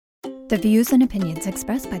The views and opinions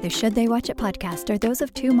expressed by the Should They Watch It podcast are those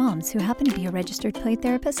of two moms who happen to be a registered play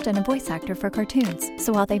therapist and a voice actor for cartoons.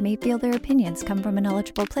 So while they may feel their opinions come from a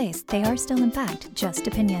knowledgeable place, they are still, in fact, just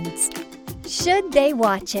opinions. Should They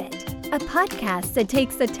Watch It? A podcast that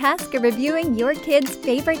takes the task of reviewing your kids'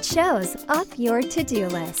 favorite shows off your to-do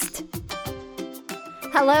list.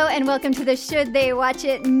 Hello and welcome to the Should They Watch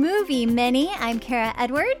It movie mini. I'm Kara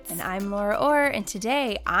Edwards. And I'm Laura Orr, and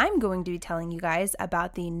today I'm going to be telling you guys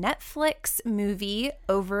about the Netflix movie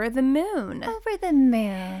Over the Moon. Over the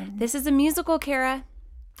Moon. This is a musical, Kara.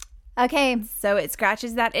 Okay. So it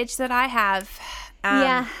scratches that itch that I have.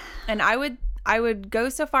 Yeah. And I would go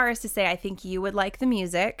so far as to say I think you would like the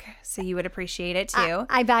music, so you would appreciate it too.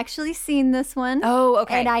 I've actually seen this one. Oh,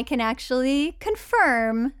 okay. And I can actually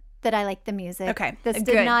confirm that I like the music. Okay. This Good.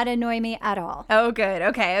 did not annoy me at all. Oh, good.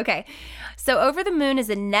 Okay. So Over the Moon is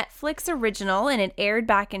a Netflix original, and it aired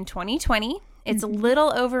back in 2020. It's a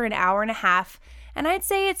little over an hour and a half, and I'd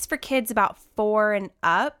say it's for kids about 4 and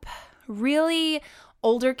up. Really,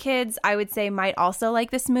 older kids, I would say, might also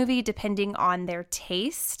like this movie, depending on their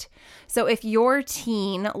taste. So if your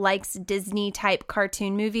teen likes Disney-type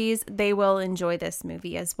cartoon movies, they will enjoy this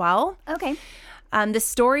movie as well. Okay. The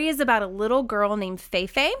story is about a little girl named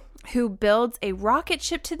Feifei who builds a rocket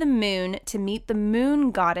ship to the moon to meet the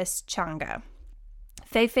moon goddess Chang'e.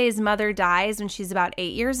 Feifei's mother dies when she's about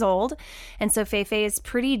 8 years old, and so Feifei is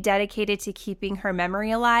pretty dedicated to keeping her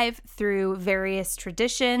memory alive through various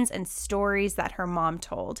traditions and stories that her mom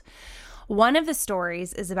told. One of the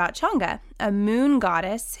stories is about Chang'e, a moon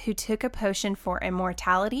goddess who took a potion for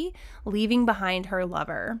immortality, leaving behind her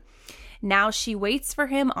lover. Now she waits for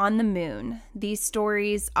him on the moon. These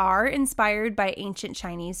stories are inspired by ancient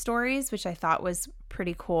Chinese stories, which I thought was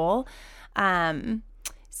pretty cool.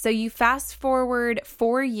 So you fast forward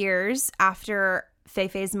 4 years after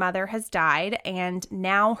Feifei's mother has died, and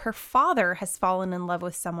now her father has fallen in love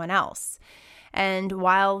with someone else. And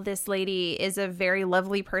while this lady is a very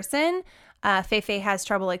lovely person, Feifei has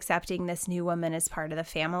trouble accepting this new woman as part of the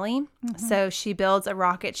family. So she builds a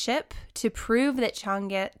rocket ship to prove that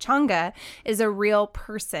Chang'e is a real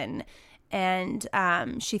person. And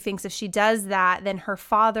she thinks if she does that, then her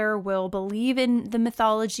father will believe in the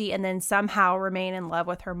mythology and then somehow remain in love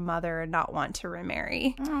with her mother and not want to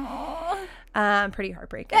remarry. Pretty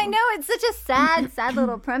heartbreaking. I know, it's such a sad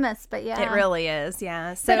little premise, but yeah. It really is,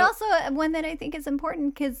 yeah. So, but also one that I think is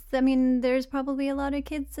important because, I mean, there's probably a lot of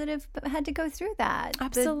kids that have had to go through that.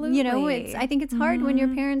 Absolutely. I think it's hard when your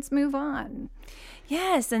parents move on.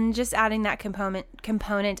 Yes, and just adding that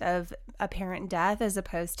component of a parent death as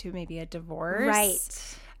opposed to maybe a divorce.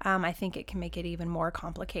 Right. I think it can make it even more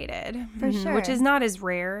complicated. For sure. Which is not as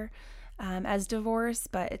rare as divorce,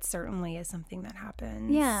 but it certainly is something that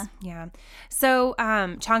happens. Yeah. Yeah. So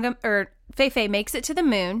Feifei makes it to the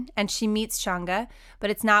moon and she meets Chang'e,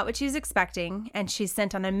 but it's not what she's expecting, and she's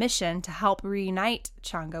sent on a mission to help reunite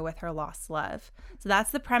Chang'e with her lost love. So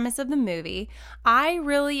that's the premise of the movie. I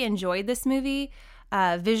really enjoyed this movie.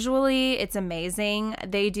 Visually, it's amazing.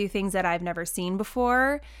 They do things that I've never seen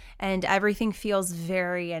before, and everything feels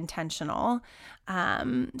very intentional.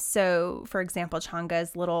 So, for example,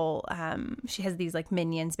 Chang'e's little, she has these like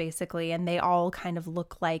minions basically, and they all kind of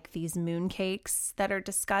look like these moon cakes that are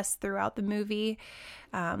discussed throughout the movie.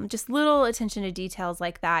 Just little attention to details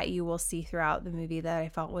like that you will see throughout the movie that I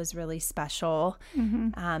felt was really special.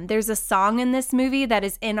 There's a song in this movie that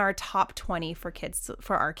is in our top 20 for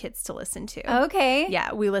our kids to listen to. Okay.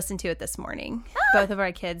 Yeah, we listened to it this morning. Both of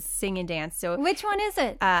our kids sing and dance. So Which one is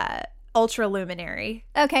it? Ultra Luminary.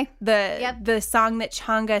 Okay. The song that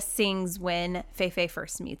Chang'e sings when Feifei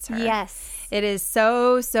first meets her. Yes. It is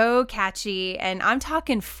so catchy, and I'm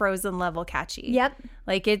talking Frozen level catchy. Yep.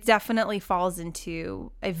 Like, it definitely falls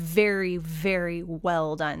into a very, very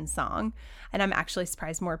well done song, and I'm actually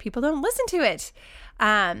surprised more people don't listen to it.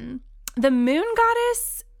 The moon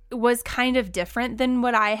goddess was kind of different than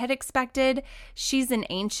what I had expected. She's an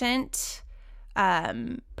ancient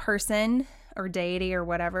person or deity or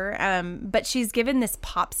whatever, but she's given this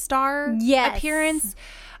pop star appearance.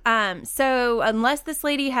 So unless this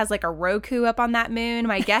lady has like a Roku up on that moon,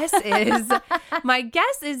 my guess is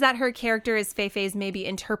that her character is Feifei's maybe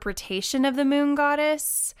interpretation of the moon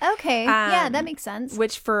goddess. Okay. Yeah, that makes sense.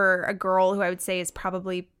 Which for a girl who I would say is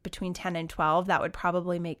probably between 10 and 12, that would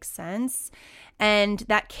probably make sense. And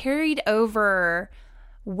that carried over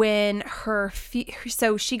when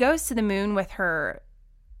so she goes to the moon with her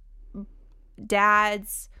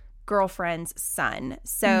dad's girlfriend's son,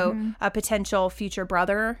 so a potential future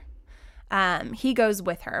brother. He goes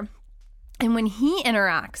with her, And when he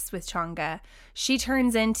interacts with Chang'e, she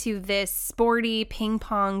turns into this sporty ping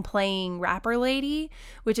pong playing rapper lady,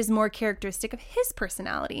 which is more characteristic of his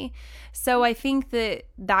personality. So I think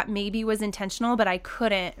that maybe was intentional, but I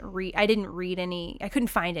couldn't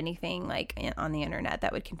find anything like on the internet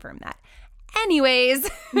that would confirm that. Anyways,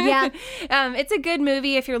 yeah, it's a good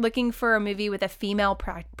movie if you're looking for a movie with a female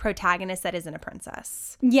protagonist that isn't a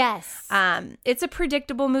princess. Yes. It's a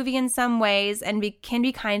predictable movie in some ways and can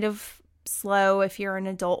be kind of slow if you're an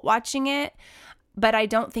adult watching it, but I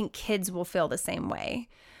don't think kids will feel the same way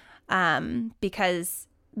because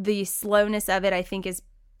the slowness of it, I think, is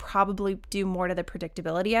probably due more to the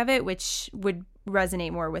predictability of it, which would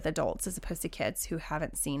resonate more with adults as opposed to kids who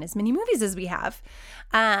haven't seen as many movies as we have.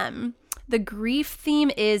 The grief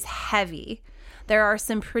theme is heavy. There are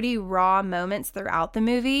some pretty raw moments throughout the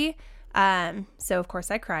movie. So, of course,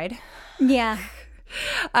 I cried. Yeah.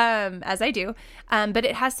 As I do. But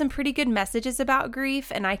it has some pretty good messages about grief,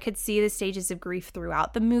 and I could see the stages of grief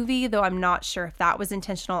throughout the movie, though I'm not sure if that was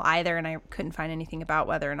intentional either, and I couldn't find anything about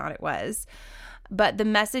whether or not it was. But the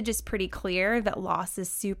message is pretty clear that loss is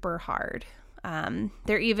super hard.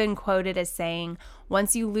 They're even quoted as saying,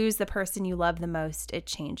 once you lose the person you love the most, it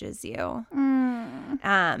changes you.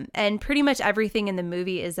 And pretty much everything in the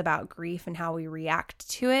movie is about grief and how we react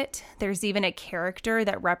to it. There's even a character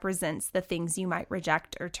that represents the things you might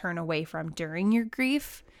reject or turn away from during your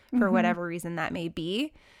grief for whatever reason that may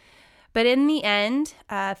be. But in the end,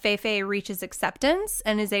 Fei Fei reaches acceptance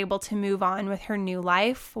and is able to move on with her new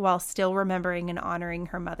life while still remembering and honoring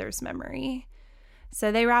her mother's memory. So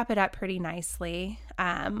they wrap it up pretty nicely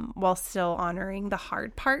while still honoring the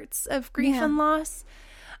hard parts of grief and loss.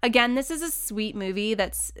 Again, this is a sweet movie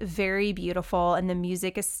that's very beautiful and the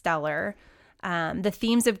music is stellar. The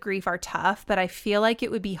themes of grief are tough, but I feel like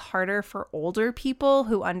it would be harder for older people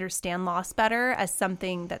who understand loss better as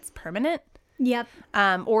something that's permanent. Yep.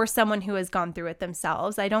 Or someone who has gone through it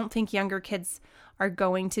themselves. I don't think younger kids are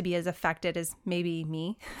going to be as affected as maybe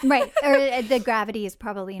me. Right. Or the gravity is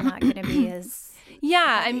probably not going to be as...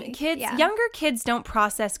 Yeah, younger kids don't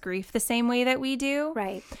process grief the same way that we do.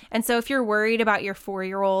 Right. And so if you're worried about your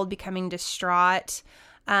 4-year-old becoming distraught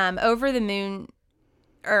over the moon,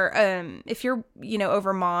 or if you're,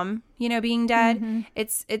 over mom, being dead,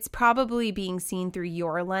 it's probably being seen through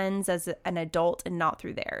your lens as an adult and not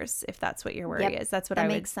through theirs, if that's what your worry is. That's what I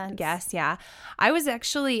would guess. Yeah. I was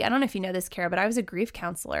actually, I don't know if you know this, Kara, but I was a grief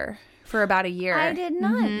counselor for about a year. I did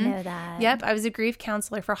not know that. Yep. I was a grief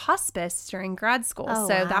counselor for hospice during grad school. Oh,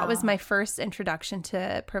 so wow. that was my first introduction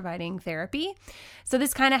to providing therapy. So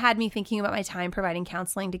this kind of had me thinking about my time providing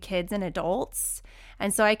counseling to kids and adults.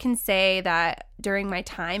 And so I can say that during my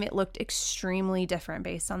time, it looked extremely different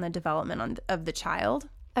based on the development of the child.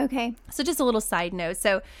 Okay. So just a little side note.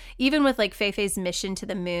 So even with like Fei Fei's mission to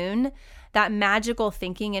the moon, that magical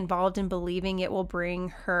thinking involved in believing it will bring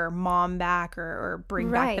her mom back or bring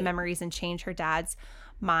back the memories and change her dad's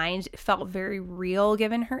mind felt very real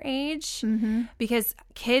given her age. Because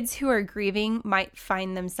kids who are grieving might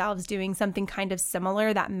find themselves doing something kind of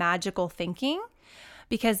similar, that magical thinking,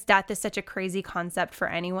 because death is such a crazy concept for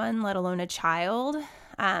anyone, let alone a child.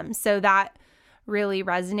 So that really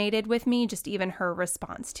resonated with me, just even her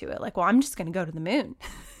response to it. Like, well, I'm just going to go to the moon.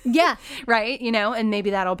 Yeah. Right? And maybe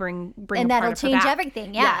that'll bring and that'll change back.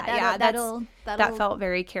 everything. Yeah. That'll that felt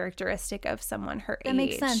very characteristic of someone her age. That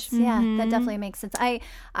makes sense. Yeah, that definitely makes sense.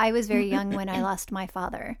 I was very young when I lost my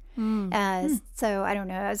father. So I don't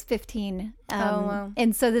know, I was 15. Wow.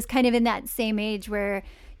 And so this kind of in that same age where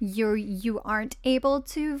you aren't able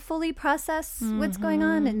to fully process what's going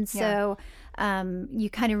on. And so you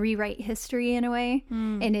kind of rewrite history in a way.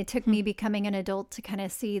 And it took me becoming an adult to kind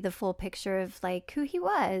of see the full picture of like who he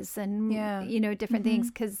was and, different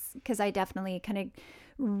things. Cause I definitely kind of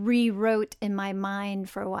rewrote in my mind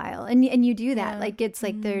for a while. And you do that. Like, it's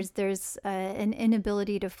like there's an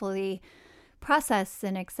inability to fully process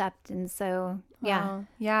and accept. And so, Wow.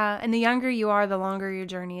 Yeah. And the younger you are, the longer your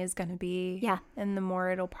journey is going to be. Yeah. And the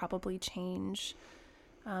more it'll probably change,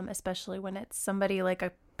 especially when it's somebody like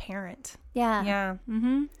a parent. Yeah.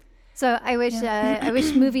 Yeah. So I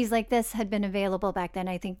wish movies like this had been available back then.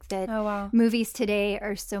 I think that movies today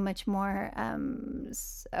are so much more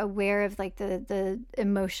aware of like the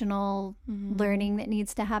emotional learning that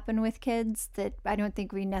needs to happen with kids that I don't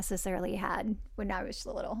think we necessarily had when I was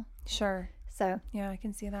little. Sure. So yeah, I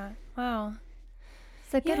can see that. Wow.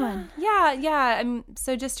 It's a good one. Yeah.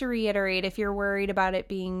 So just to reiterate, if you're worried about it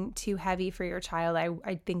being too heavy for your child,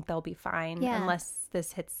 I think they'll be fine unless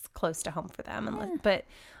this hits close to home for them. But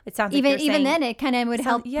it sounds like even then it kind of would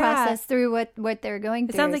help process through what they're going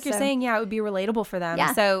through. It sounds like you're saying, it would be relatable for them.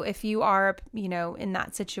 Yeah. So if you are, in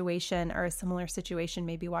that situation or a similar situation,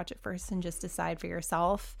 maybe watch it first and just decide for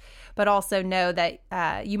yourself. But also know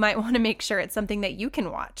that you might want to make sure it's something that you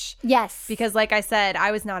can watch. Yes. Because like I said,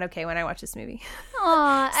 I was not okay when I watched this movie.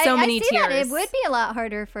 Aw, many I see tears. That. It would be a lot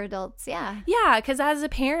harder for adults. Yeah. Yeah, because as a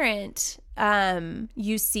parent,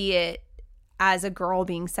 you see it as a girl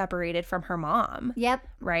being separated from her mom. Yep.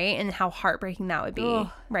 Right? And how heartbreaking that would be. Ugh.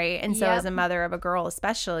 Right? And so as a mother of a girl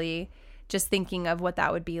especially, just thinking of what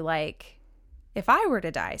that would be like if I were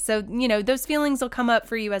to die. So, those feelings will come up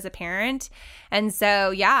for you as a parent. And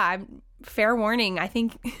so, fair warning. I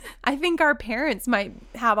think our parents might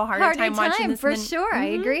have a harder time watching this. For sure. Mm-hmm. I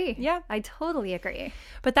agree. Yeah. I totally agree.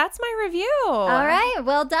 But that's my review. All right.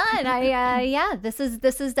 Well done. This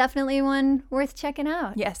is definitely one worth checking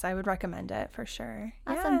out. Yes, I would recommend it for sure.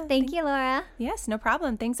 Awesome. Yeah, Thank you, Laura. Yes, no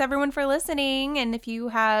problem. Thanks everyone for listening. And if you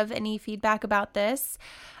have any feedback about this,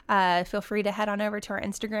 feel free to head on over to our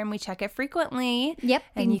Instagram. We check it frequently. Yep.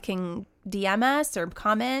 And you can DM us or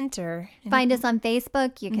comment or find us on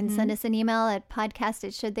Facebook. You can send us an email at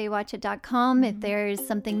podcast@shouldtheywatchit.com. If there's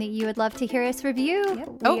something that you would love to hear us review,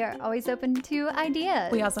 we are always open to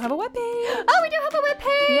ideas. We also have a webpage. Oh, we do have a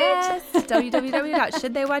webpage. Yes,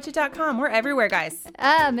 www.shouldtheywatchit.com. We're everywhere, guys.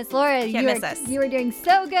 Miss Laura, miss us. You are doing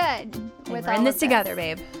so good. We're in this together,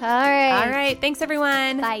 babe. All right. All right. Thanks,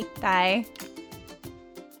 everyone. Bye. Bye.